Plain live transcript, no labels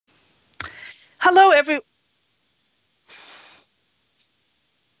Hello,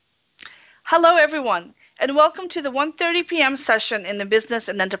 Hello everyone, and welcome to the 1:30 p.m. session in the Business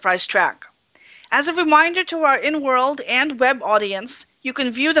and Enterprise track. As a reminder to our in-world and web audience, you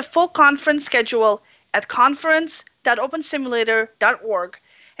can view the full conference schedule at conference.opensimulator.org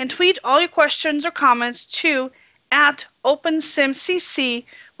and tweet all your questions or comments to @OpenSimCC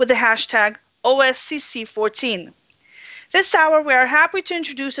with the hashtag OSCC14. This hour, we are happy to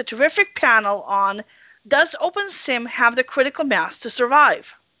introduce a terrific panel on Does OpenSim have the critical mass to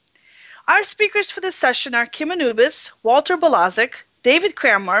survive? Our speakers for this session are Kim Anubis, Walter Balazic, David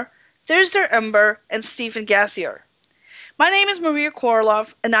Kramer, Thursday Ember, and Stephen Gassier. My name is Maria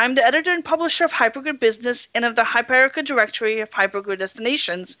Korolov, and I'm the editor and publisher of Hypergrid Business and of the Hyperica Directory of Hypergrid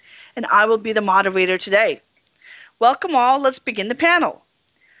Destinations, and I will be the moderator today. Welcome all, let's begin the panel.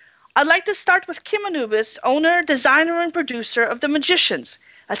 I'd like to start with Kim Anubis, owner, designer, and producer of The Magicians,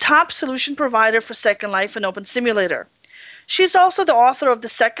 a top solution provider for Second Life and OpenSimulator. She's also the author of the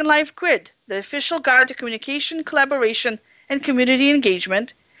Second Life Grid, the official guide to communication, collaboration, and community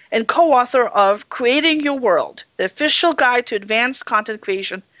engagement, and co-author of Creating Your World, the official guide to advanced content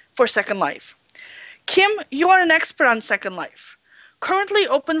creation for Second Life. Kim, you are an expert on Second Life. Currently,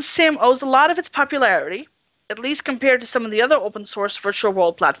 OpenSim owes a lot of its popularity, at least compared to some of the other open source virtual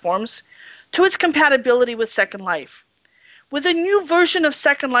world platforms, to its compatibility with Second Life. With a new version of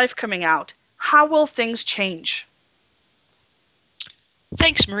Second Life coming out, how will things change?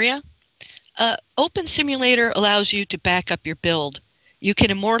 Thanks, Maria. OpenSimulator allows you to back up your build. You can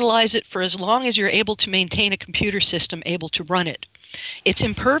immortalize it for as long as you're able to maintain a computer system able to run it. It's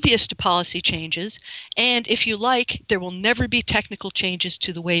impervious to policy changes, and if you like, there will never be technical changes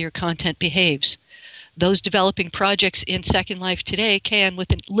to the way your content behaves. Those developing projects in Second Life today can,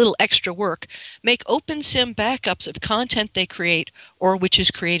 with a little extra work, make OpenSim backups of content they create or which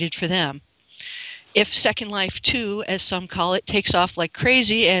is created for them. If Second Life 2, as some call it, takes off like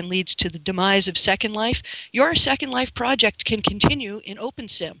crazy and leads to the demise of Second Life, your Second Life project can continue in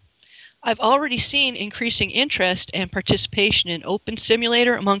OpenSim. I've already seen increasing interest and participation in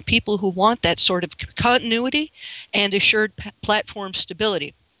OpenSimulator among people who want that sort of continuity and assured platform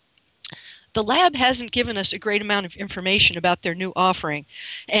stability. The lab hasn't given us a great amount of information about their new offering,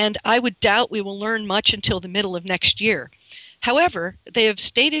 and I would doubt we will learn much until the middle of next year. However, they have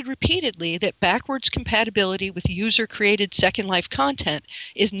stated repeatedly that backwards compatibility with user-created Second Life content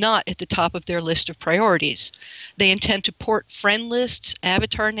is not at the top of their list of priorities. They intend to port friend lists,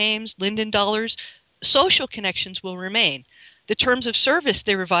 avatar names, Linden dollars. Social connections will remain. The terms of service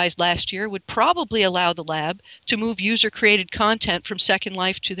they revised last year would probably allow the lab to move user-created content from Second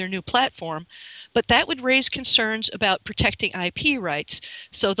Life to their new platform, but that would raise concerns about protecting IP rights,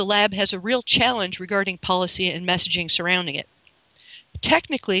 so the lab has a real challenge regarding policy and messaging surrounding it.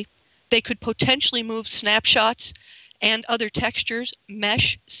 Technically, they could potentially move snapshots and other textures,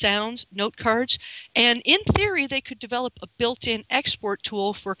 mesh, sounds, note cards, and in theory they could develop a built-in export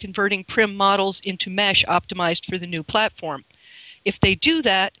tool for converting prim models into mesh optimized for the new platform. If they do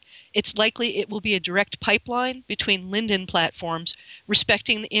that, it's likely it will be a direct pipeline between Linden platforms,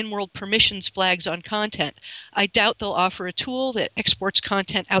 respecting the in-world permissions flags on content. I doubt they'll offer a tool that exports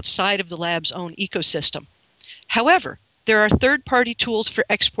content outside of the lab's own ecosystem. However, there are third-party tools for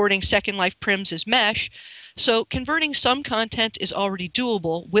exporting Second Life prims as mesh, so converting some content is already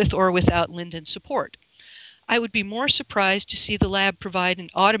doable with or without Linden support. I would be more surprised to see the lab provide an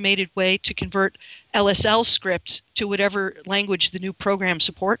automated way to convert LSL scripts to whatever language the new program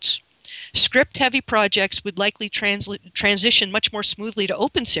supports. Script-heavy projects would likely transition much more smoothly to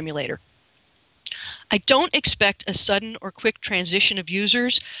OpenSimulator. I don't expect a sudden or quick transition of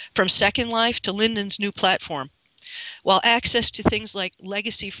users from Second Life to Linden's new platform. While access to things like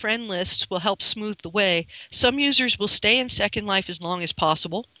legacy friend lists will help smooth the way, some users will stay in Second Life as long as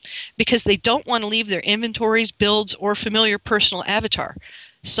possible because they don't want to leave their inventories, builds, or familiar personal avatar.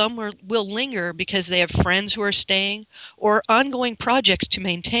 Some will linger because they have friends who are staying or ongoing projects to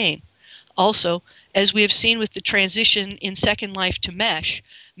maintain. Also, as we have seen with the transition in Second Life to Mesh,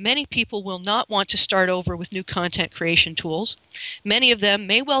 many people will not want to start over with new content creation tools. Many of them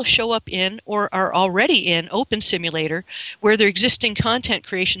may well show up in or are already in OpenSimulator, where their existing content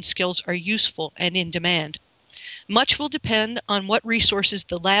creation skills are useful and in demand. Much will depend on what resources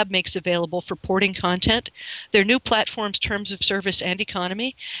the lab makes available for porting content, their new platform's terms of service and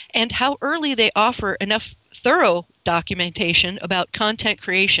economy, and how early they offer enough thorough documentation about content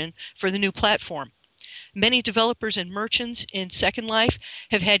creation for the new platform. Many developers and merchants in Second Life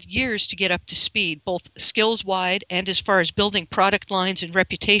have had years to get up to speed, both skills-wide and as far as building product lines and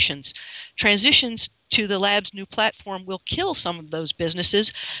reputations. Transitions to the lab's new platform will kill some of those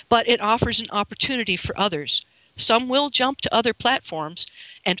businesses, but it offers an opportunity for others. Some will jump to other platforms,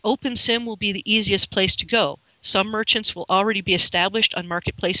 and OpenSim will be the easiest place to go. Some merchants will already be established on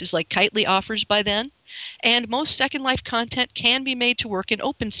marketplaces like Kitely offers by then, and most Second Life content can be made to work in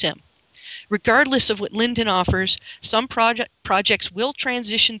OpenSim. Regardless of what Linden offers, some projects will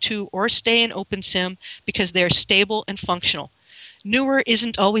transition to or stay in OpenSim because they're stable and functional. Newer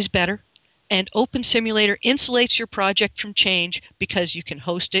isn't always better, and OpenSimulator insulates your project from change because you can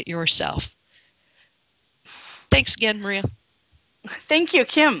host it yourself. Thanks again, Maria. Thank you,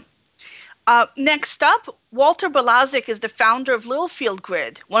 Kim. Next up, Walter Balazic is the founder of Littlefield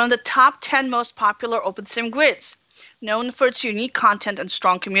Grid, one of the top 10 most popular OpenSim grids, known for its unique content and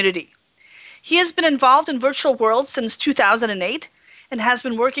strong community. He has been involved in virtual worlds since 2008 and has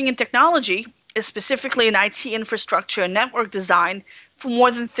been working in technology, specifically in IT infrastructure and network design, for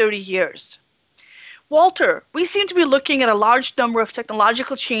more than 30 years. Walter, we seem to be looking at a large number of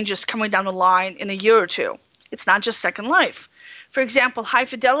technological changes coming down the line in a year or two. It's not just Second Life. For example, High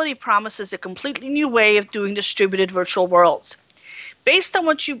Fidelity promises a completely new way of doing distributed virtual worlds. Based on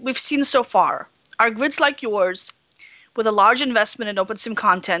what we've seen so far, are grids like yours, with a large investment in OpenSim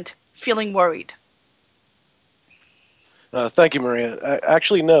content, feeling worried? Thank you, Maria.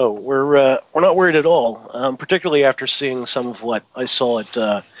 Actually, no, we're not worried at all. Particularly after seeing some of what I saw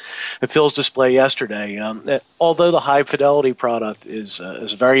at Phil's display yesterday. Although the high fidelity product is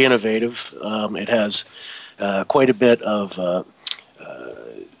very innovative, it has quite a bit of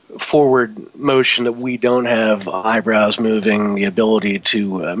forward motion that we don't have, eyebrows moving, the ability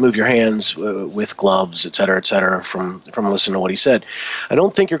to move your hands with gloves, et cetera, from listening to what he said. I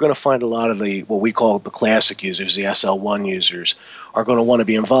don't think you're going to find a lot of what we call the classic users, the SL1 users, are going to want to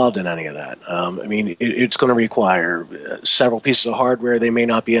be involved in any of that. I mean, it's going to require several pieces of hardware they may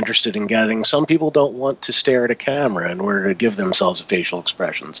not be interested in getting. Some people don't want to stare at a camera in order to give themselves facial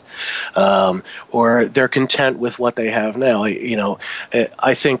expressions, or they're content with what they have now.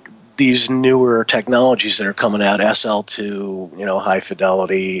 I think these newer technologies that are coming out, SL2, high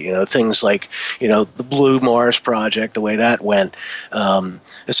fidelity, things like, the Blue Mars project, the way that went,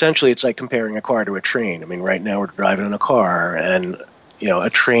 essentially it's like comparing a car to a train. I mean, right now we're driving in a car, and a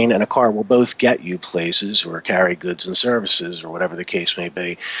train and a car will both get you places or carry goods and services or whatever the case may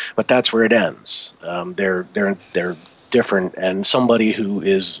be, but that's where it ends. They're different, and somebody who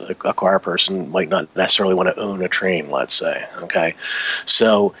is a car person might not necessarily want to own a train, let's say. Okay,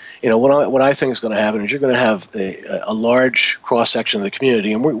 so what I think is going to happen is you're going to have a large cross section of the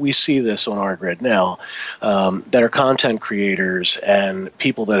community, and we see this on our grid now, that are content creators and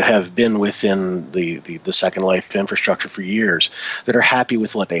people that have been within the Second Life infrastructure for years that are happy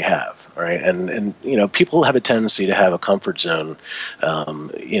with what they have, right? And people have a tendency to have a comfort zone,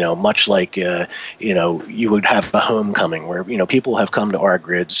 much like you would have a homecoming where people have come to our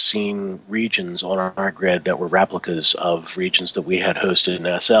grid, seen regions on our grid that were replicas of regions that we had hosted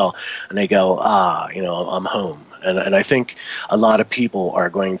in SL, and they go, I'm home. And I think a lot of people are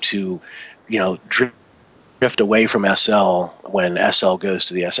going to drift away from SL when SL goes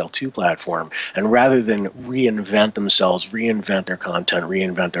to the SL2 platform, and rather than reinvent themselves, reinvent their content,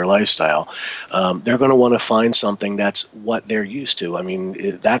 reinvent their lifestyle, they're going to want to find something that's what they're used to. I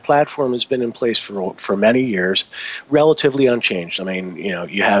mean, that platform has been in place for many years, relatively unchanged. I mean,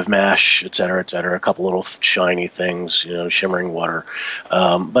 you have MASH, et cetera, a couple little shiny things, shimmering water,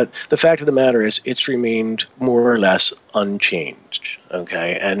 but the fact of the matter is it's remained more or less unchanged.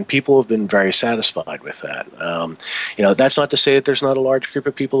 Okay, and people have been very satisfied with that. That's not to say that there's not a large group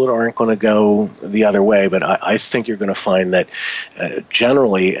of people that aren't going to go the other way, but I think you're going to find that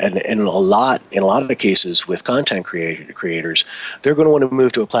generally, and in a lot of the cases with content creators, they're going to want to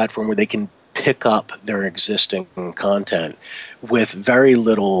move to a platform where they can pick up their existing content with very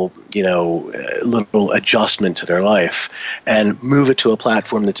little adjustment to their life, and move it to a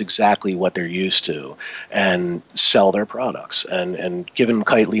platform that's exactly what they're used to, and sell their products. And given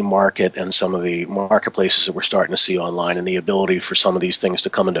Kitely Market and some of the marketplaces that we're starting to see online, and the ability for some of these things to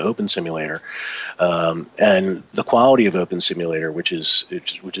come into OpenSimulator, and the quality of OpenSimulator, which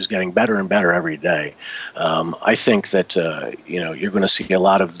is getting better and better every day, I think that you're going to see a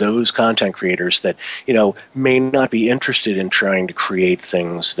lot of those content creators that may not be interested in trying to create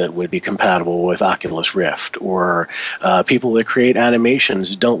things that would be compatible with Oculus Rift, or people that create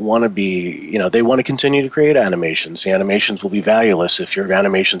animations don't want to be, they want to continue to create animations. The animations will be valueless if your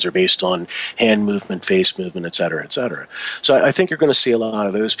animations are based on hand movement, face movement, et cetera, et cetera. So I think you're going to see a lot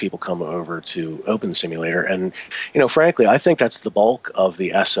of those people come over to OpenSimulator, and frankly, I think that's the bulk of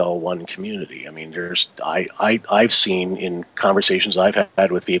the SL1 community. I mean, I've seen in conversations I've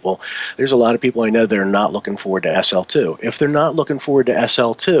had with people, there's there's a lot of people I know that are not looking forward to SL2. If they're not looking forward to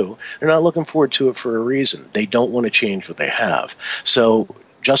SL2, they're not looking forward to it for a reason. They don't want to change what they have. So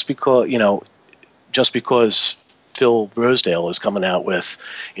just because Phil Rosedale is coming out with,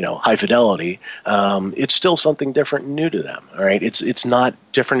 high fidelity, it's still something different and new to them. All right, it's not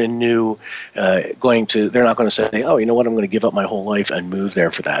different and new. They're not going to say, oh, you know what, I'm going to give up my whole life and move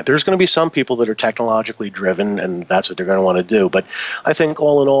there for that. There's going to be some people that are technologically driven, and that's what they're going to want to do. But I think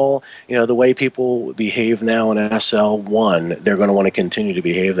all in all, the way people behave now in SL1, they're going to want to continue to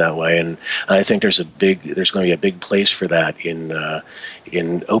behave that way. And I think there's going to be a big place for that in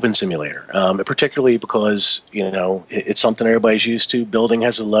OpenSimulator, particularly because it's something everybody's used to. Building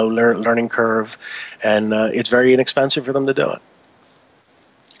has a low learning curve, and it's very inexpensive for them to do it.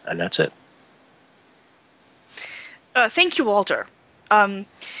 And that's it. Thank you, Walter.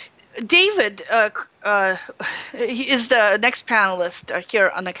 David he is the next panelist here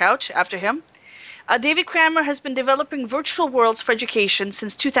on the couch after him. David Kramer has been developing virtual worlds for education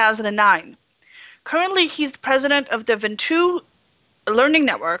since 2009. Currently, he's the president of the Ventu Learning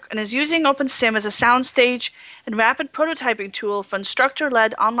Network and is using OpenSim as a soundstage and rapid prototyping tool for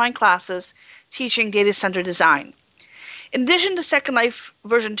instructor-led online classes teaching data center design. In addition to Second Life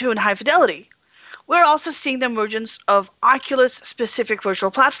version 2 and high fidelity, we're also seeing the emergence of Oculus-specific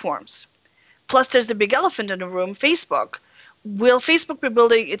virtual platforms. Plus, there's the big elephant in the room, Facebook. Will Facebook be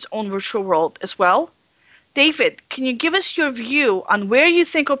building its own virtual world as well? David, can you give us your view on where you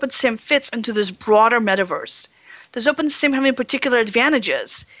think OpenSim fits into this broader metaverse? Does OpenSim have any particular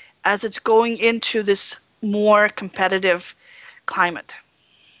advantages as it's going into this more competitive climate?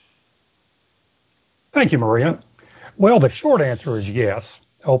 Thank you, Maria. Well, the short answer is yes.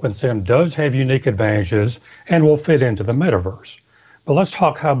 OpenSim does have unique advantages and will fit into the metaverse. But let's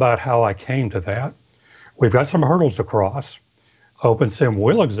talk about how I came to that. We've got some hurdles to cross. OpenSim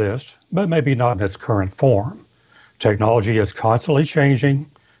will exist, but maybe not in its current form. Technology is constantly changing,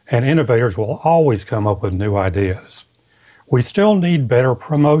 and innovators will always come up with new ideas. We still need better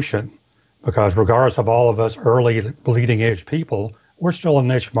promotion, because regardless of all of us early bleeding edge people, we're still a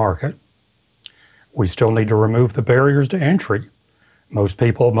niche market. We still need to remove the barriers to entry.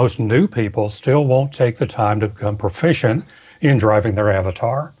 Most new people still won't take the time to become proficient in driving their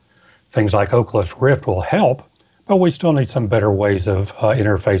avatar. Things like Oculus Rift will help, but we still need some better ways of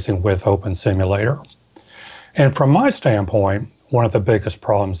interfacing with OpenSimulator. And from my standpoint, one of the biggest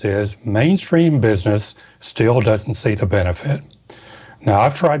problems is mainstream business still doesn't see the benefit. Now,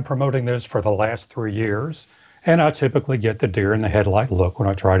 I've tried promoting this for the last 3 years, and I typically get the deer in the headlight look when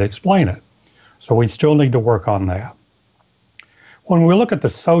I try to explain it. So we still need to work on that. When we look at the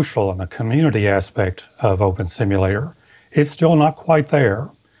social and the community aspect of OpenSimulator, it's still not quite there.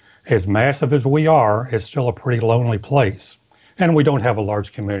 As massive as we are, it's still a pretty lonely place, and we don't have a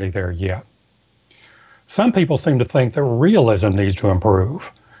large community there yet. Some people seem to think that realism needs to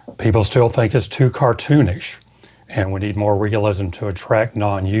improve. People still think it's too cartoonish, and we need more realism to attract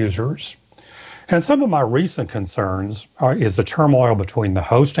non-users. And some of my recent concerns is the turmoil between the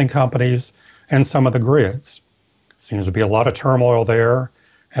hosting companies and some of the grids. Seems to be a lot of turmoil there,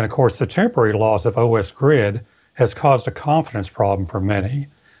 and of course the temporary loss of OS Grid has caused a confidence problem for many.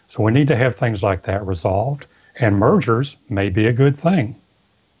 So we need to have things like that resolved, and mergers may be a good thing.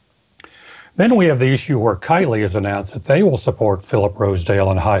 Then we have the issue where Kitely has announced that they will support Philip Rosedale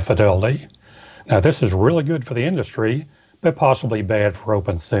and high fidelity. Now this is really good for the industry, but possibly bad for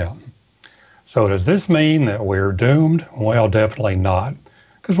OpenSim. So does this mean that we're doomed? Well, definitely not,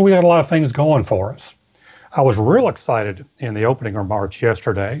 because we had a lot of things going for us. I was real excited in the opening remarks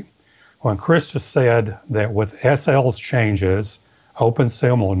yesterday when Krista said that with SL's changes,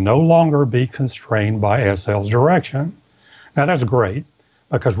 OpenSim will no longer be constrained by SL's direction. Now that's great,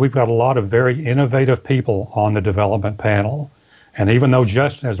 because we've got a lot of very innovative people on the development panel. And even though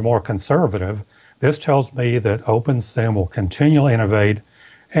Justin is more conservative, this tells me that OpenSim will continually innovate,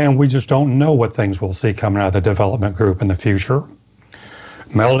 and we just don't know what things we'll see coming out of the development group in the future.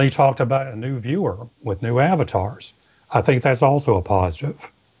 Melanie talked about a new viewer with new avatars. I think that's also a positive.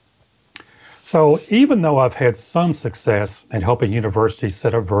 So even though I've had some success in helping universities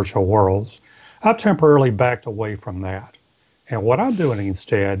set up virtual worlds, I've temporarily backed away from that. And what I'm doing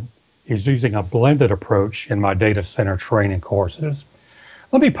instead is using a blended approach in my data center training courses.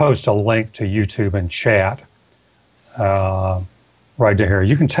 Let me post a link to YouTube and chat right here.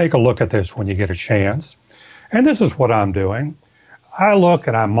 You can take a look at this when you get a chance. And this is what I'm doing. I look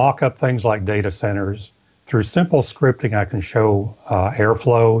and I mock up things like data centers. Through simple scripting, I can show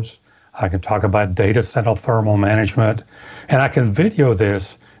airflows. I can talk about data center thermal management, and I can video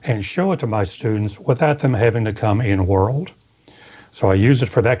this and show it to my students without them having to come in world. So I use it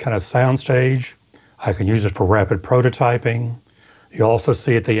for that kind of soundstage. I can use it for rapid prototyping. You also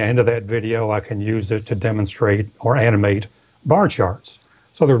see at the end of that video, I can use it to demonstrate or animate bar charts.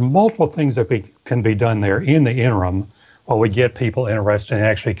 So there's multiple things that can be done there in the interim while we get people interested in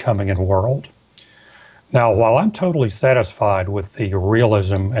actually coming in world. Now, while I'm totally satisfied with the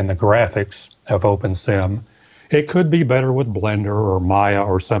realism and the graphics of OpenSim, it could be better with Blender or Maya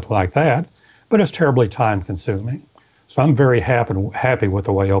or something like that, but it's terribly time consuming. So I'm very happy with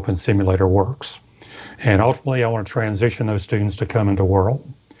the way OpenSimulator works. And ultimately, I want to transition those students to come into world.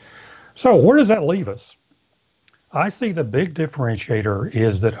 So where does that leave us? I see the big differentiator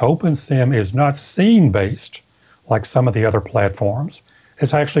is that OpenSim is not scene-based like some of the other platforms.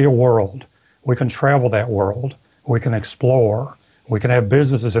 It's actually a world. We can travel that world. We can explore. We can have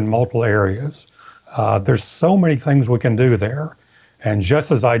businesses in multiple areas. There's so many things we can do there. And just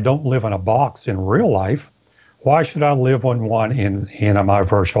as I don't live in a box in real life, why should I live in one in my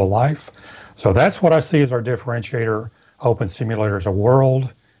virtual life? So that's what I see as our differentiator. OpenSimulator is a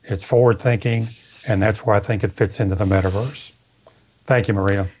world. It's forward thinking. And that's where I think it fits into the metaverse. Thank you,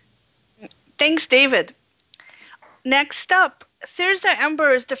 Maria. Thanks, David. Next up, Thirza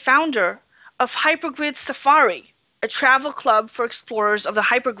Ember is the founder of Hypergrid Safari, a travel club for explorers of the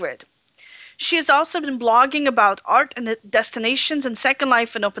hypergrid. She has also been blogging about art and destinations in Second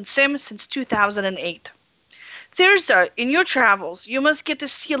Life and OpenSim since 2008. Thirza, in your travels, you must get to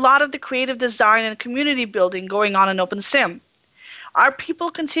see a lot of the creative design and community building going on in OpenSim. Are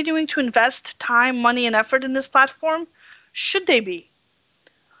people continuing to invest time, money, and effort in this platform? Should they be?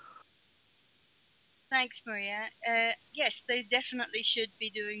 Thanks, Maria. Yes, they definitely should be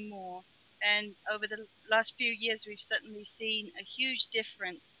doing more. And over the last few years, we've certainly seen a huge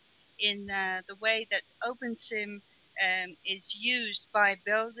difference in the way that OpenSim is used by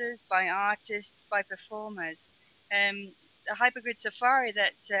builders, by artists, by performers. The Hypergrid Safari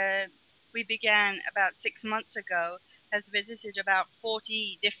that we began about 6 months ago has visited about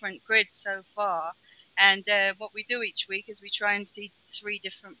 40 different grids so far. And what we do each week is we try and see 3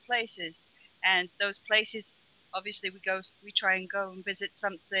 different places. And those places, obviously, we try and go and visit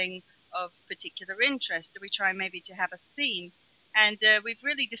something of particular interest. We try maybe to have a theme. And we've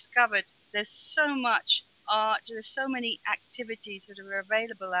really discovered there's so much art, there's so many activities that are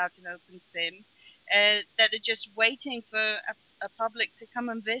available out in OpenSim that are just waiting for a public to come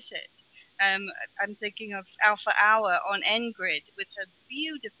and visit. I'm thinking of Alpha Hour on Ngrid with her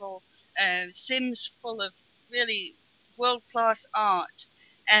beautiful sims full of really world-class art.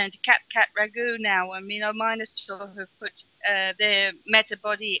 And Cat Ragu now, Minominus have put their meta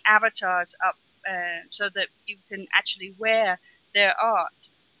body avatars up so that you can actually wear their art.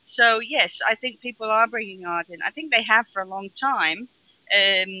 So yes, I think people are bringing art in. I think they have for a long time,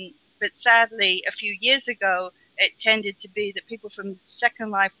 but sadly, a few years ago, it tended to be that people from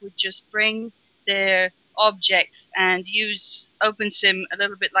Second Life would just bring their objects and use OpenSim a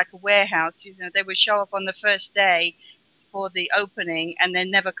little bit like a warehouse. They would show up on the first day for the opening and then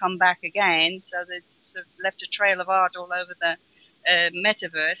never come back again, so they sort of left a trail of art all over the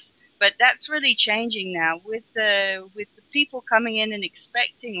metaverse. But that's really changing now with the people coming in and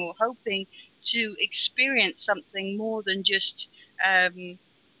expecting or hoping to experience something more than just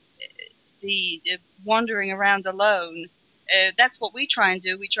the wandering around alone. That's what we try and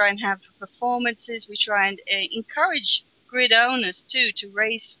do. We try and have performances. We try and encourage grid owners too to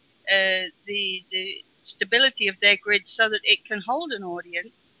raise the stability of their grid so that it can hold an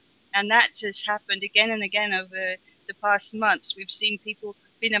audience. And that has happened again and again over the past months. We've seen people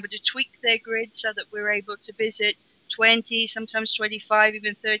being able to tweak their grid so that we're able to visit 20, sometimes 25,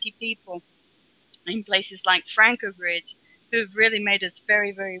 even 30 people in places like FrancoGrid, who've really made us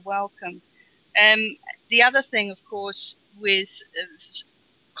very, very welcome. The other thing, of course, with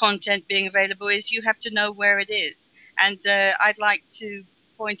content being available is you have to know where it is. And I'd like to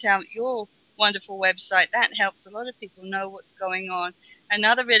point out your wonderful website. That helps a lot of people know what's going on.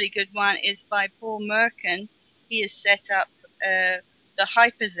 Another really good one is by Paul Merkin. He has set up the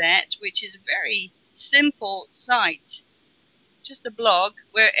Hyperzet, which is a very simple site, just a blog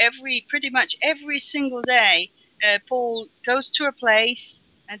where pretty much every single day Paul goes to a place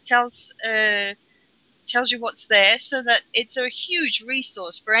and tells you what's there, so that it's a huge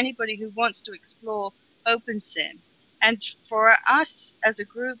resource for anybody who wants to explore OpenSim. And for us as a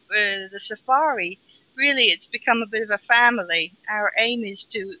group, the Safari, really it's become a bit of a family. Our aim is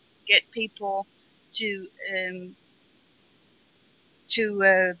to get people to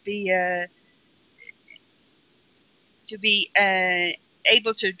be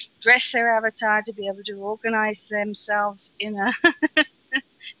able to dress their avatar, to be able to organize themselves in a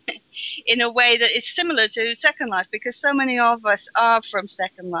in a way that is similar to Second Life, because so many of us are from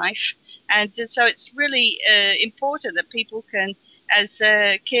Second Life. And so it's really important that people can, as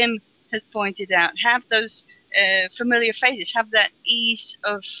Kim has pointed out, have those familiar faces, have that ease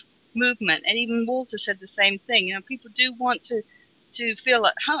of movement. And even Walter said the same thing. You know, people do want to feel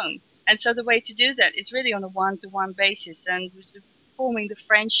at home. And so the way to do that is really on a one-to-one basis, and forming the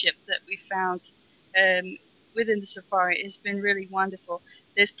friendship that we found within the Safari has been really wonderful.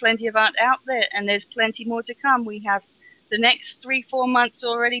 There's plenty of art out there, and there's plenty more to come. We have the next 3-4 months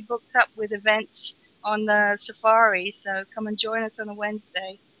already booked up with events on the Safari, so come and join us on a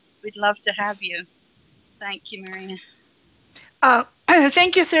Wednesday. We'd love to have you. Thank you, Marina.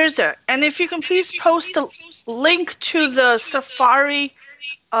 Thank you, Thursday. And if you can please post a link to the Safari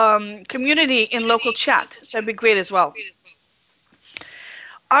community in local chat, that'd be great as well.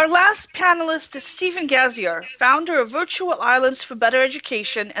 Our last panelist is Stephen Gazier, founder of Virtual Islands for Better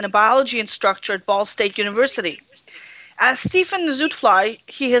Education and a biology instructor at Ball State University. As Stephen Zootfly,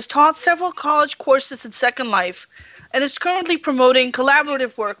 he has taught several college courses in Second Life and is currently promoting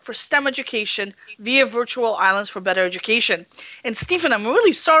collaborative work for STEM education via Virtual Islands for Better Education. And Stephen, I'm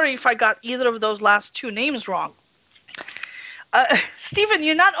really sorry if I got either of those last two names wrong. Stephen,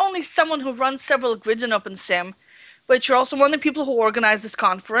 you're not only someone who runs several grids in OpenSim, but you're also one of the people who organized this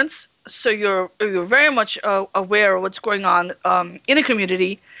conference, so you're very much aware of what's going on in a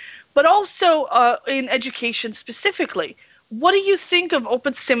community, but also in education specifically. What do you think of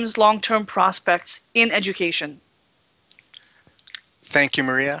OpenSim's long-term prospects in education? Thank you,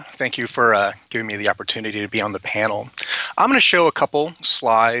 Maria. Thank you for giving me the opportunity to be on the panel. I'm going to show a couple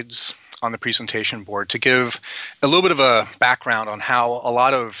slides on the presentation board to give a little bit of a background on how a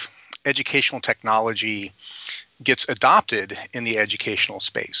lot of educational technology gets adopted in the educational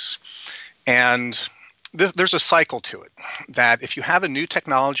space. And there's a cycle to it, that if you have a new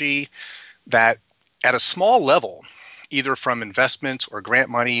technology that at a small level, either from investment or grant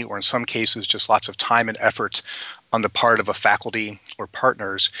money, or in some cases just lots of time and effort on the part of a faculty or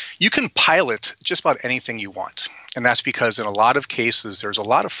partners, you can pilot just about anything you want. And that's because in a lot of cases, there's a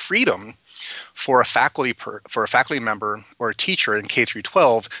lot of freedom for a faculty member or a teacher in K through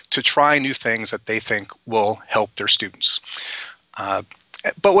 12 to try new things that they think will help their students.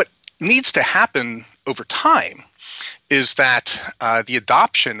 But what needs to happen over time is that the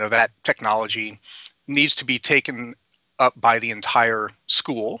adoption of that technology needs to be taken up by the entire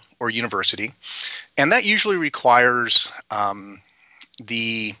school or university, and that usually requires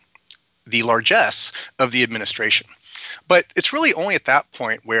the largesse of the administration. But it's really only at that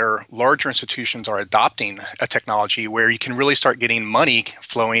point where larger institutions are adopting a technology where you can really start getting money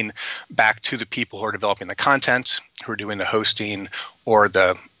flowing back to the people who are developing the content, who are doing the hosting or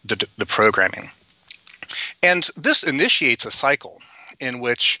the programming. And this initiates a cycle in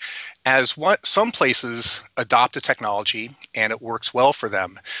which, as some places adopt a technology and it works well for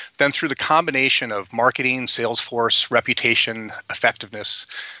them, then through the combination of marketing, sales force, reputation, effectiveness,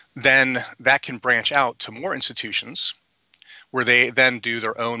 then that can branch out to more institutions where they then do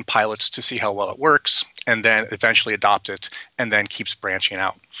their own pilots to see how well it works, and then eventually adopt it, and then keeps branching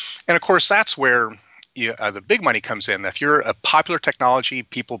out. And of course, that's where the big money comes in. If you're a popular technology,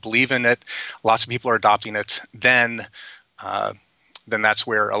 people believe in it, lots of people are adopting it, then that's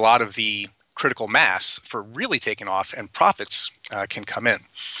where a lot of the critical mass for really taking off and profits can come in.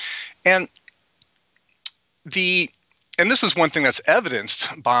 And this is one thing that's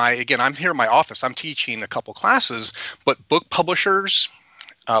evidenced by, again, I'm here in my office, I'm teaching a couple classes, but book publishers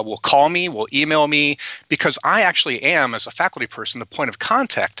will call me, will email me, because I actually am, as a faculty person, the point of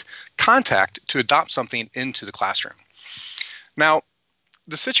contact to adopt something into the classroom. Now,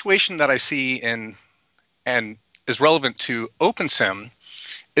 the situation that I see and is relevant to OpenSim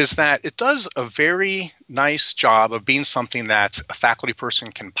is that it does a very nice job of being something that a faculty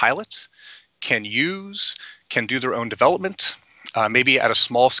person can pilot, can use, can do their own development, maybe at a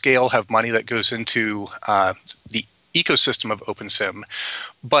small scale have money that goes into the ecosystem of OpenSim,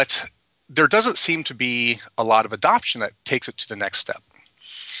 but there doesn't seem to be a lot of adoption that takes it to the next step.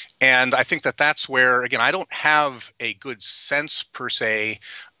 And I think that that's where, again, I don't have a good sense per se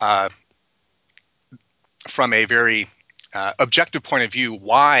from a very objective point of view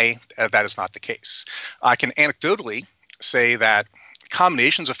why that is not the case. I can anecdotally say that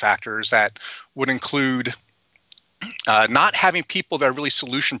combinations of factors that would include not having people that are really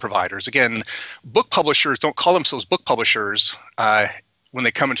solution providers. Again, book publishers don't call themselves book publishers when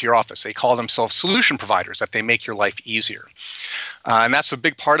they come into your office. They call themselves solution providers, that they make your life easier. And that's a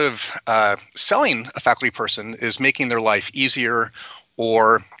big part of selling a faculty person, is making their life easier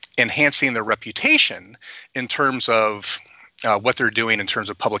or enhancing their reputation in terms of what they're doing in terms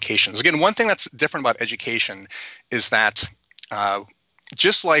of publications. Again, one thing that's different about education is that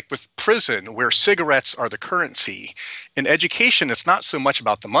just like with prison, where cigarettes are the currency, in education, it's not so much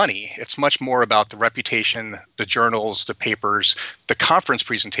about the money. It's much more about the reputation, the journals, the papers, the conference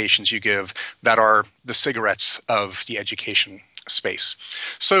presentations you give that are the cigarettes of the education space.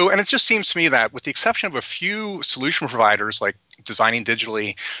 So, and it just seems to me that with the exception of a few solution providers like Designing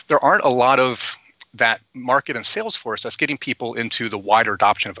Digitally, there aren't a lot of that market and sales force that's getting people into the wider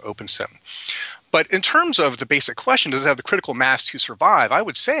adoption of OpenSim. But in terms of the basic question, does it have the critical mass to survive? I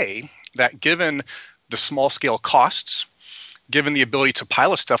would say that given the small scale costs, given the ability to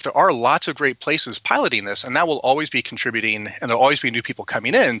pilot stuff, there are lots of great places piloting this, and that will always be contributing, and there'll always be new people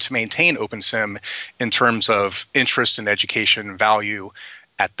coming in to maintain OpenSim in terms of interest in education value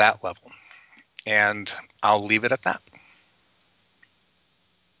at that level. And I'll leave it at that.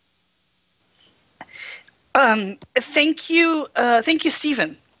 Thank you,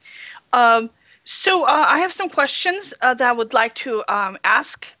 Stephen. So I have some questions that I would like to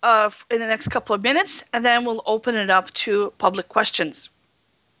ask in the next couple of minutes, and then we'll open it up to public questions.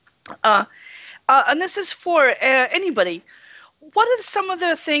 And this is for anybody. What are some of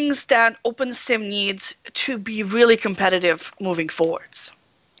the things that OpenSim needs to be really competitive moving forwards?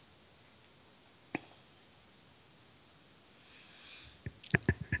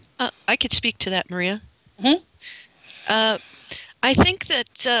 I could speak to that, Maria. Mm-hmm. I think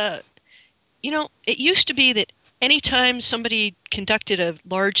that, it used to be that anytime somebody conducted a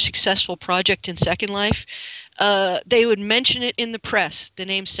large successful project in Second Life, they would mention it in the press. The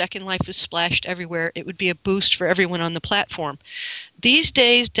name Second Life was splashed everywhere. It would be a boost for everyone on the platform. These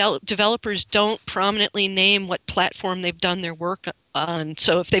days, developers don't prominently name what platform they've done their work on.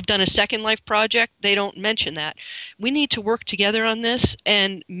 So if they've done a Second Life project, they don't mention that. We need to work together on this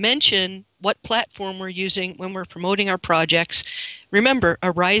and mention what platform we're using when we're promoting our projects. Remember,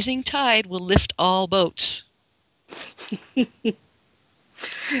 a rising tide will lift all boats. There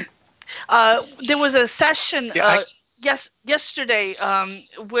was a session yesterday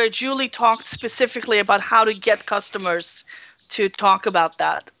where Julie talked specifically about how to get customers to talk about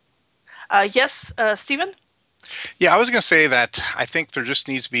that. Yes, Stephen? Yeah, I was going to say that I think there just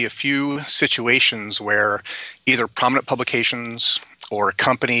needs to be a few situations where either prominent publications or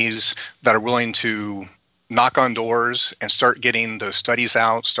companies that are willing to knock on doors and start getting those studies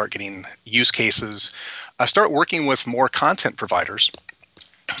out, start getting use cases, start working with more content providers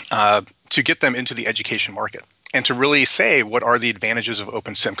to get them into the education market and to really say what are the advantages of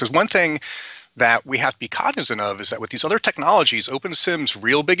OpenSim. Because one thing that we have to be cognizant of is that with these other technologies, OpenSim's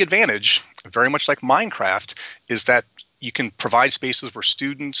real big advantage, very much like Minecraft, is that you can provide spaces where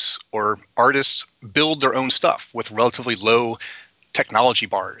students or artists build their own stuff with relatively low technology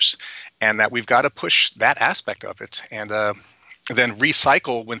bars, and that we've got to push that aspect of it and then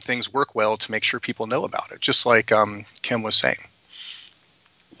recycle when things work well to make sure people know about it, just like Kim was saying.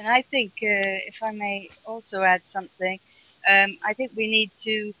 And I think, if I may also add something, I think we need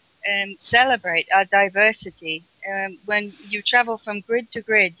to celebrate our diversity. When you travel from grid to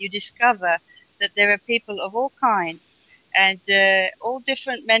grid, you discover that there are people of all kinds and all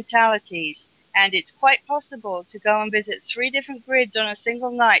different mentalities. And it's quite possible to go and visit 3 different grids on a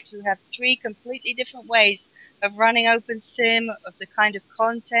single night who have 3 completely different ways of running OpenSim, of the kind of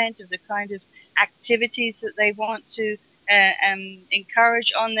content, of the kind of activities that they want to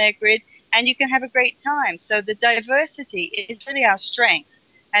encourage on their grid, and you can have a great time. So the diversity is really our strength,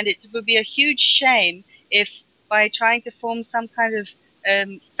 and it would be a huge shame if by trying to form some kind of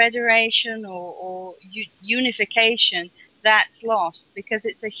federation or unification, that's lost, because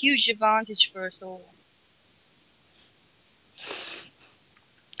it's a huge advantage for us all.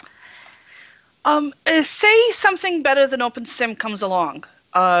 Say something better than OpenSim comes along.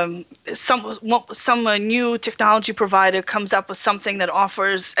 Some new technology provider comes up with something that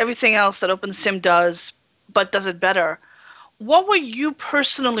offers everything else that OpenSim does, but does it better. What would you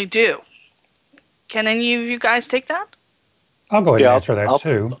personally do? Can any of you guys take that? I'll go ahead and answer that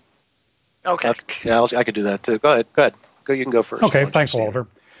too. Okay. Yeah, I could do that too. Go ahead. You can go first. Okay, thanks, Walter.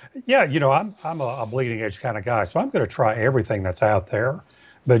 Yeah, I'm a bleeding edge kind of guy, so I'm going to try everything that's out there.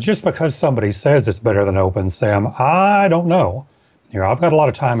 But just because somebody says it's better than OpenSim, I don't know. I've got a lot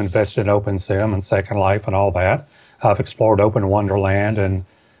of time invested in OpenSim and Second Life and all that. I've explored Open Wonderland and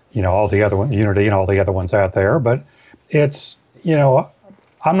all the other ones, Unity and all the other ones out there. But it's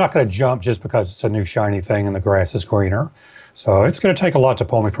I'm not going to jump just because it's a new shiny thing and the grass is greener. So it's going to take a lot to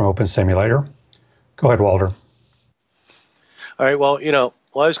pull me from OpenSimulator. Go ahead, Walter. All right. Well,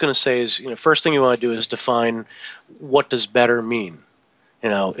 what I was going to say is, first thing you want to do is define what does better mean.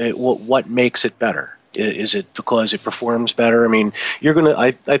 What makes it better. Is it because it performs better? I mean,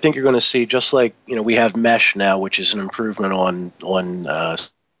 I think you're gonna see, just like, we have mesh now, which is an improvement on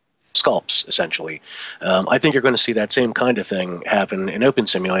sculpts, essentially. I think you're going to see that same kind of thing happen in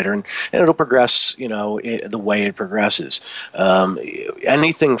OpenSimulator, and it'll progress, the way it progresses.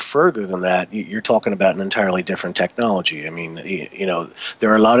 Anything further than that, you're talking about an entirely different technology. I mean,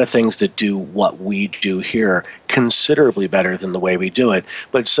 there are a lot of things that do what we do here considerably better than the way we do it,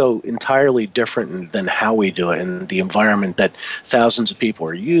 but so entirely different than how we do it and the environment that thousands of people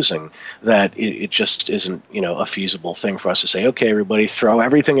are using, that it just isn't, a feasible thing for us to say, okay, everybody, throw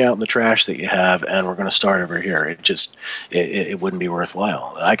everything out in the trash that you have, and we're going to start over here. It wouldn't be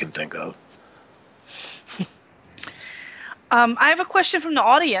worthwhile that I can think of. I have a question from the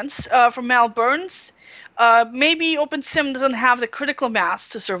audience, from Mal Burns. Maybe OpenSim doesn't have the critical mass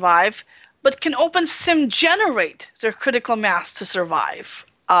to survive, but can OpenSim generate their critical mass to survive?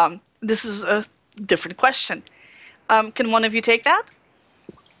 This is a different question. Can one of you take that?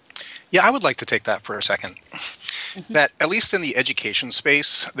 Yeah, I would like to take that for a second. That at least in the education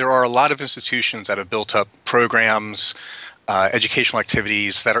space, there are a lot of institutions that have built up programs, educational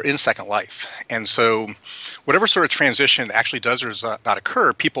activities that are in Second Life. And so whatever sort of transition actually does or does not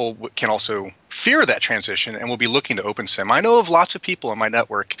occur, people can also fear that transition and will be looking to OpenSim. I know of lots of people in my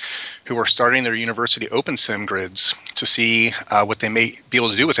network who are starting their university OpenSim grids to see what they may be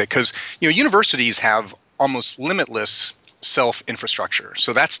able to do with it. Because universities have almost limitless self-infrastructure.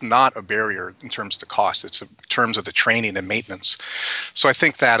 So that's not a barrier in terms of the cost. It's in terms of the training and maintenance. So I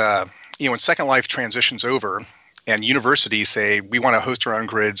think that, when Second Life transitions over and universities say, we want to host our own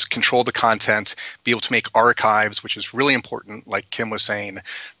grids, control the content, be able to make archives, which is really important, like Kim was saying,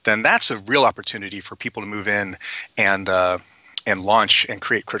 then that's a real opportunity for people to move in and launch and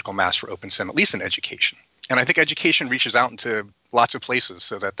create critical mass for OpenSim, at least in education. And I think education reaches out into lots of places,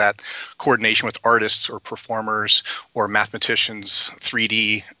 so that coordination with artists or performers or mathematicians,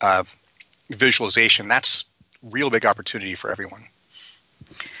 3D visualization, that's real big opportunity for everyone.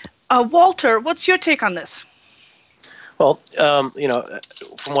 Walter, what's your take on this? Well,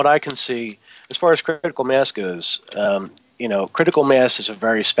 from what I can see, as far as critical mass goes, critical mass is a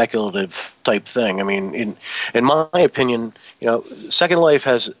very speculative type thing. I mean, in my opinion, Second Life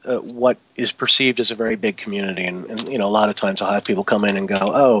has what is perceived as a very big community, and a lot of times I'll have people come in and go,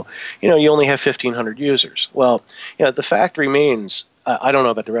 oh, you only have 1,500 users. Well, the fact remains. I don't know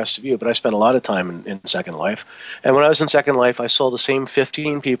about the rest of you, but I spent a lot of time in Second Life. And when I was in Second Life, I saw the same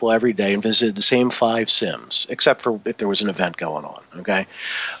 15 people every day and visited the same 5 sims, except for if there was an event going on, okay?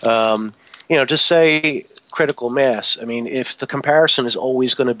 Just say critical mass. I mean, if the comparison is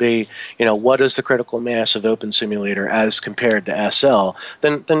always going to be, what is the critical mass of OpenSimulator as compared to SL,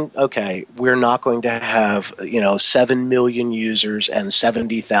 then okay, we're not going to have, 7 million users and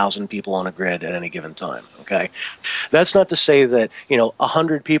 70,000 people on a grid at any given time, okay? That's not to say that,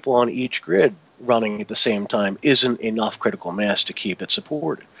 100 people on each grid running at the same time isn't enough critical mass to keep it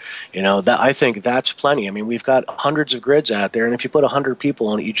supported. That I think that's plenty. I mean, we've got hundreds of grids out there, and if you put 100 people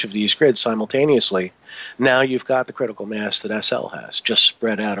on each of these grids simultaneously, now you've got the critical mass that SL has, just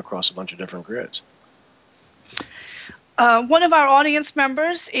spread out across a bunch of different grids. One of our audience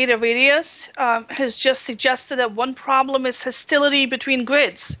members, Ada Radius, has just suggested that one problem is hostility between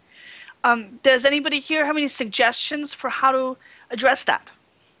grids. Does anybody here have any suggestions for how to address that?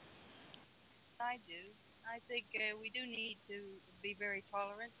 I do. I think we do need to be very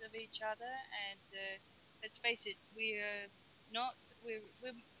tolerant of each other, and let's face it, we're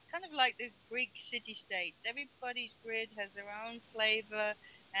kind of like the Greek city-states. Everybody's grid has their own flavor,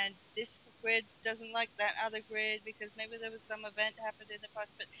 and this grid doesn't like that other grid because maybe there was some event happened in the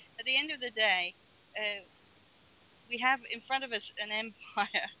past. But at the end of the day, we have in front of us an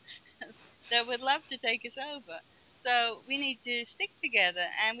empire that would love to take us over. So we need to stick together,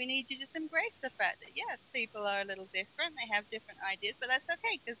 and we need to just embrace the fact that, yes, people are a little different. They have different ideas, but that's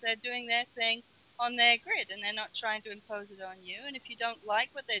okay because they're doing their thing on their grid, and they're not trying to impose it on you. And if you don't like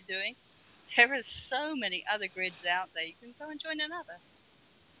what they're doing, there are so many other grids out there. You can go and join another.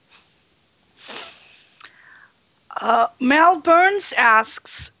 Mel Burns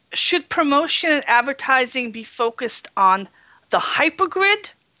asks, should promotion and advertising be focused on the hypergrid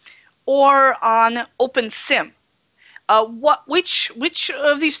or on OpenSim? Which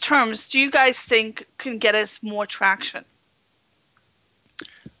of these terms do you guys think can get us more traction?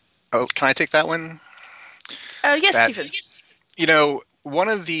 Oh, can I take that one? Yes, Stephen. One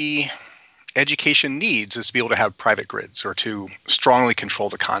of the education needs is to be able to have private grids or to strongly control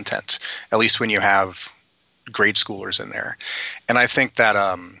the content, at least when you have grade schoolers in there. And I think that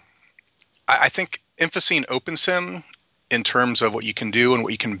I think emphasizing OpenSim in terms of what you can do and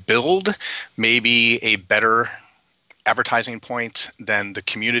what you can build, maybe a better advertising point than the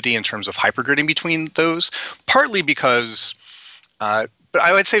community in terms of hypergridding between those, partly because, but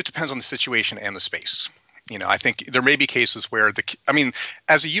I would say it depends on the situation and the space. I think there may be cases where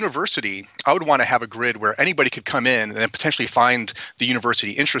as a university, I would want to have a grid where anybody could come in and then potentially find the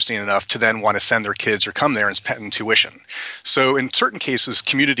university interesting enough to then want to send their kids or come there and spend tuition. So in certain cases,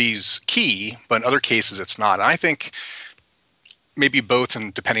 community's key, but in other cases, it's not. And I think maybe both,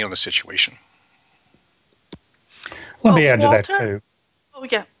 and depending on the situation. Let me add to that Walter? too. Oh,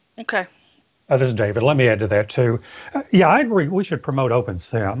 yeah. Okay. This is David. Let me add to that too. Yeah, I agree. We should promote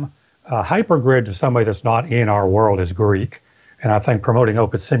OpenSim. Hypergrid to somebody that's not in our world is Greek. And I think promoting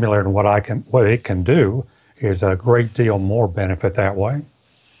OpenSimulator and what it can do is a great deal more benefit that way.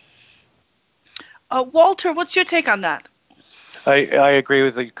 Walter, what's your take on that? I agree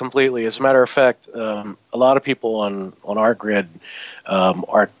with you completely. As a matter of fact, a lot of people on our grid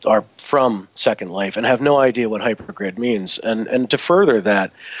are from Second Life and have no idea what hypergrid means. And to further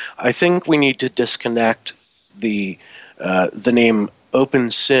that, I think we need to disconnect the name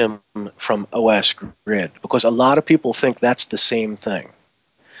OpenSim from OS Grid, because a lot of people think that's the same thing.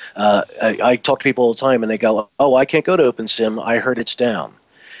 I talk to people all the time and they go, "Oh, I can't go to OpenSim. I heard it's down."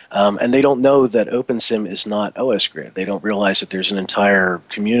 And they don't know that OpenSim is not OS Grid. They don't realize that there's an entire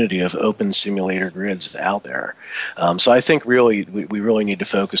community of open simulator grids out there. So I think really we really need to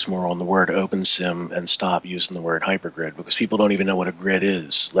focus more on the word OpenSim and stop using the word hypergrid, because people don't even know what a grid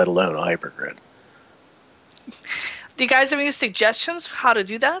is, let alone a hypergrid. Do you guys have any suggestions for how to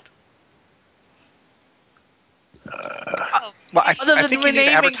do that? Well, I think you need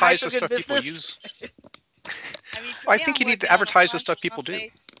to advertise the stuff people use. I think you need to advertise the stuff people do.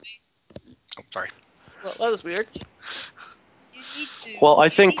 Oh, sorry. Well, that was weird. Well, I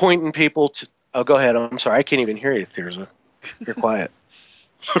think pointing people to... Oh, go ahead. I'm sorry. I can't even hear you, Thirza. You're quiet.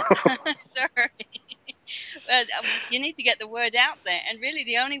 Sorry. But you need to get the word out there. And really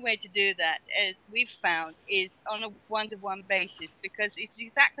the only way to do that, as we've found, is on a one-to-one basis, because it's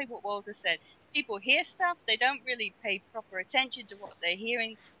exactly what Walter said. People hear stuff, they don't really pay proper attention to what they're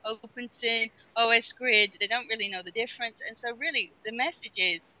hearing. OpenSim, OS Grid, they don't really know the difference. And so really the message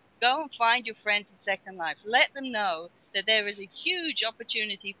is, go and find your friends in Second Life. Let them know that there is a huge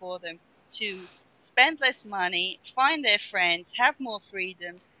opportunity for them to spend less money, find their friends, have more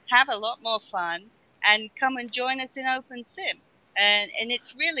freedom, have a lot more fun, and come and join us in OpenSim. And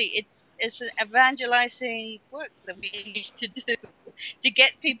it's really, it's an evangelizing work that we need to do to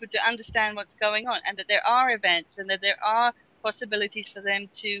get people to understand what's going on, and that there are events and that there are possibilities for them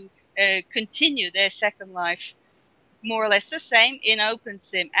to continue their Second Life more or less the same in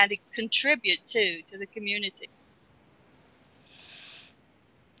OpenSim and contribute to the community.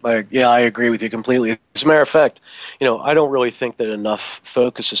 I agree with you completely. As a matter of fact, I don't really think that enough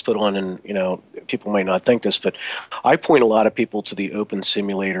focus is put on, and, people might not think this, but I point a lot of people to the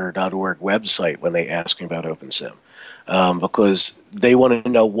OpenSimulator.org website when they ask me about OpenSim, because they want to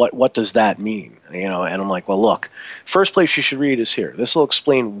know what does that mean, and I'm like, well, look, first place you should read is here. This will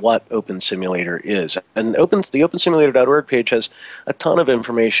explain what OpenSimulator is, and the OpenSimulator.org page has a ton of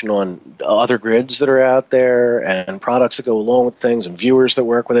information on other grids that are out there and products that go along with things and viewers that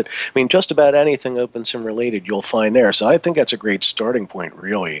work with it. I mean, just about anything OpenSim related you'll find there. So I think that's a great starting point,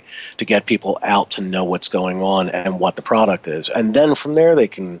 really, to get people out to know what's going on and what the product is, and then from there they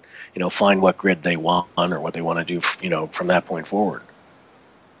can find what grid they want or what they want to do from that point forward.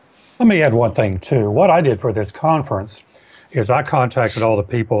 Let me add one thing too. What I did for this conference is I contacted all the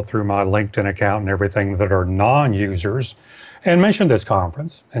people through my LinkedIn account and everything that are non-users and mentioned this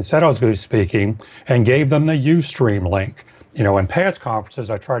conference and said I was going to be speaking and gave them the Ustream link. In past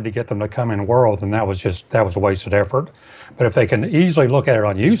conferences, I tried to get them to come in World, and that was a wasted effort. But if they can easily look at it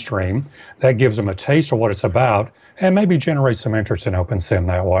on Ustream, that gives them a taste of what it's about and maybe generate some interest in OpenSim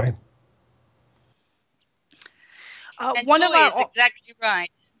that way. And Joy is exactly right,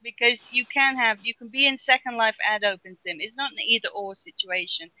 because you can be in Second Life and OpenSim. It's not an either-or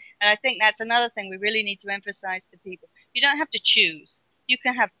situation, and I think that's another thing we really need to emphasize to people. You don't have to choose. You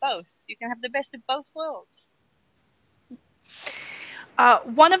can have both. You can have the best of both worlds.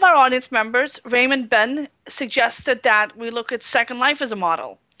 One of our audience members, Raymond Ben, suggested that we look at Second Life as a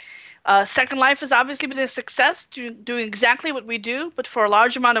model. Second Life has obviously been a success doing exactly what we do, but for a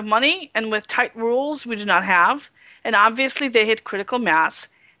large amount of money and with tight rules we do not have. And obviously they hit critical mass.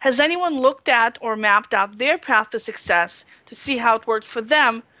 Has anyone looked at or mapped out their path to success to see how it worked for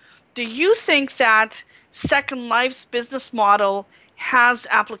them? Do you think that Second Life's business model has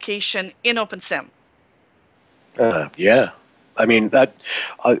application in OpenSim? Yeah. I mean,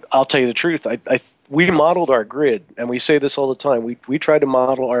 I'll tell you the truth. We modeled our grid, and we say this all the time. We tried to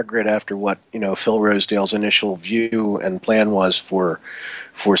model our grid after what Phil Rosedale's initial view and plan was for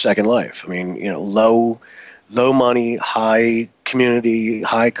Second Life. I mean, low money, high community,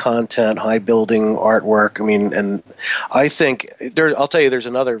 high content, high building artwork. I mean, and I think I'll tell you, there's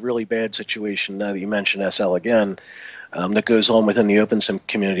another really bad situation now that you mentioned SL again, that goes on within the OpenSim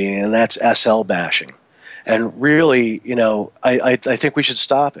community, and that's SL bashing. And really, I think we should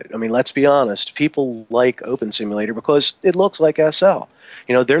stop it. I mean, let's be honest. People like OpenSimulator because it looks like SL.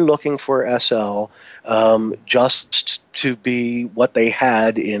 They're looking for SL just to be what they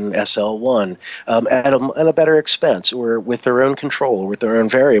had in SL1 at a better expense, or with their own control, or with their own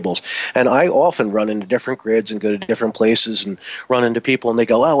variables. And I often run into different grids and go to different places and run into people, and they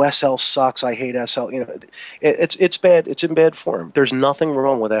go, "Oh, SL sucks. I hate SL." It's bad. It's in bad form. There's nothing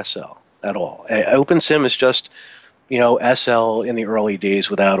wrong with SL at all. OpenSim is just, SL in the early days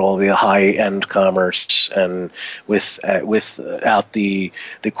without all the high-end commerce and without the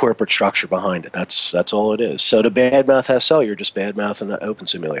corporate structure behind it. That's all it is. So to badmouth SL, you're just badmouthing the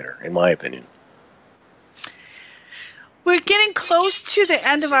OpenSimulator, in my opinion. We're getting close to the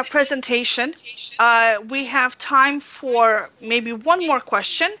end of our presentation. We have time for maybe one more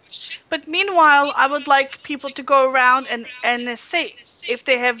question. But meanwhile, I would like people to go around and say if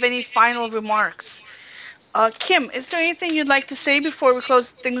they have any final remarks. Kim, is there anything you'd like to say before we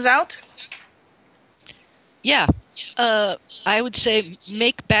close things out? Yeah. I would say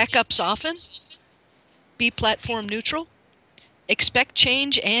make backups often. Be platform neutral. Expect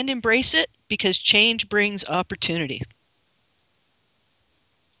change and embrace it, because change brings opportunity.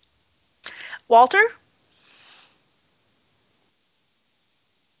 Walter?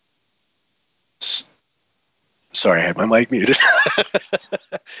 Sorry, I had my mic muted.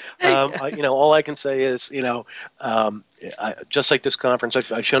 All I can say is, just like this conference,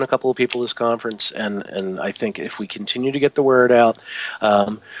 I've shown a couple of people this conference, and I think if we continue to get the word out,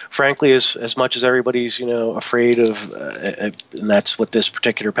 frankly, as much as everybody's, afraid of, and that's what this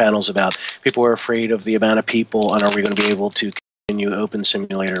particular panel is about, people are afraid of the amount of people, and are we going to be able to continue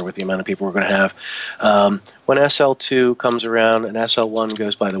OpenSimulator with the amount of people we're going to have. When SL2 comes around and SL1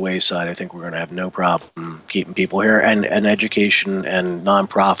 goes by the wayside, I think we're going to have no problem keeping people here. And education and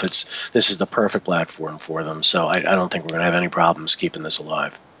nonprofits, this is the perfect platform for them. So I don't think we're going to have any problems keeping this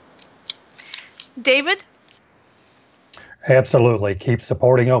alive. David? Absolutely. Keep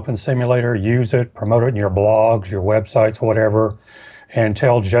supporting OpenSimulator. Use it. Promote it in your blogs, your websites, whatever. And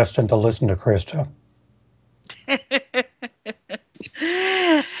tell Justin to listen to Krista.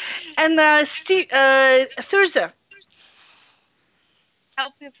 And Thurza.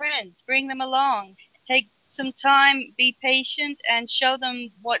 Help your friends, bring them along. Take some time, be patient, and show them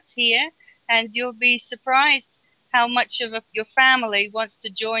what's here, and you'll be surprised how much of your family wants to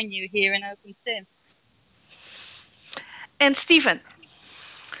join you here in OpenSim. And Stephen.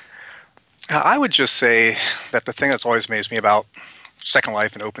 I would just say that the thing that's always amazed me about Second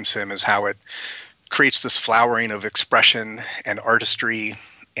Life and OpenSim is how it creates this flowering of expression and artistry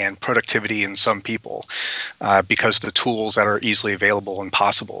and productivity in some people because of the tools that are easily available and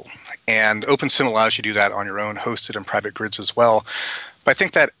possible. And OpenSim allows you to do that on your own hosted and private grids as well. But I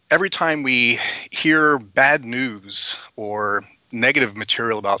think that every time we hear bad news or negative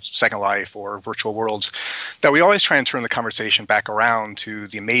material about Second Life or virtual worlds, that we always try and turn the conversation back around to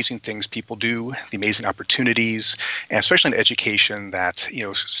the amazing things people do, the amazing opportunities, and especially in education that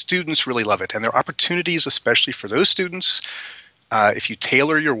students really love it. And there are opportunities, especially for those students, if you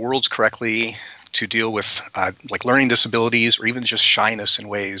tailor your worlds correctly to deal with like learning disabilities or even just shyness in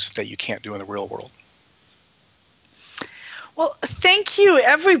ways that you can't do in the real world. Well, thank you,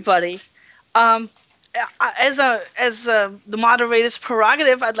 everybody. As the moderator's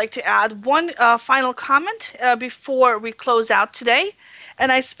prerogative, I'd like to add one final comment before we close out today.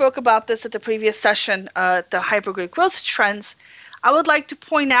 And I spoke about this at the previous session, the hypergrid growth trends. I would like to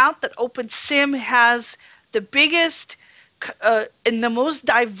point out that OpenSim has the biggest and the most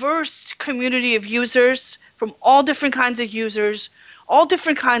diverse community of users from all different kinds of users, all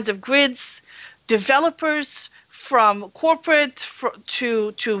different kinds of grids, developers, from corporate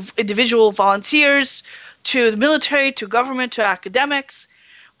to individual volunteers, to the military, to government, to academics.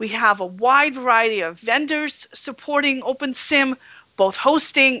 We have a wide variety of vendors supporting OpenSim, both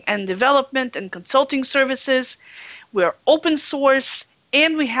hosting and development and consulting services. We're open source,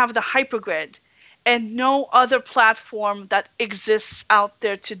 and we have the hypergrid. And no other platform that exists out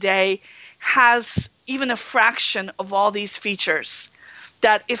there today has even a fraction of all these features.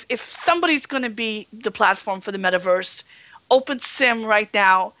 That if somebody's going to be the platform for the metaverse, OpenSim right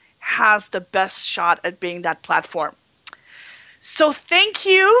now has the best shot at being that platform. So thank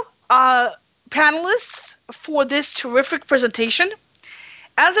you, panelists, for this terrific presentation.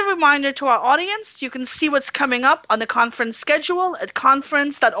 As a reminder to our audience, you can see what's coming up on the conference schedule at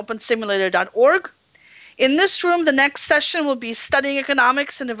conference.opensimulator.org. In this room, the next session will be Studying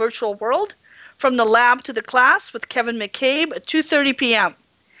Economics in a Virtual World, From the Lab to the Class with Kevin McCabe at 2:30 p.m.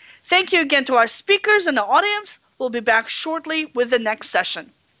 Thank you again to our speakers and the audience. We'll be back shortly with the next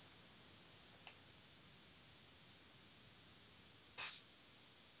session.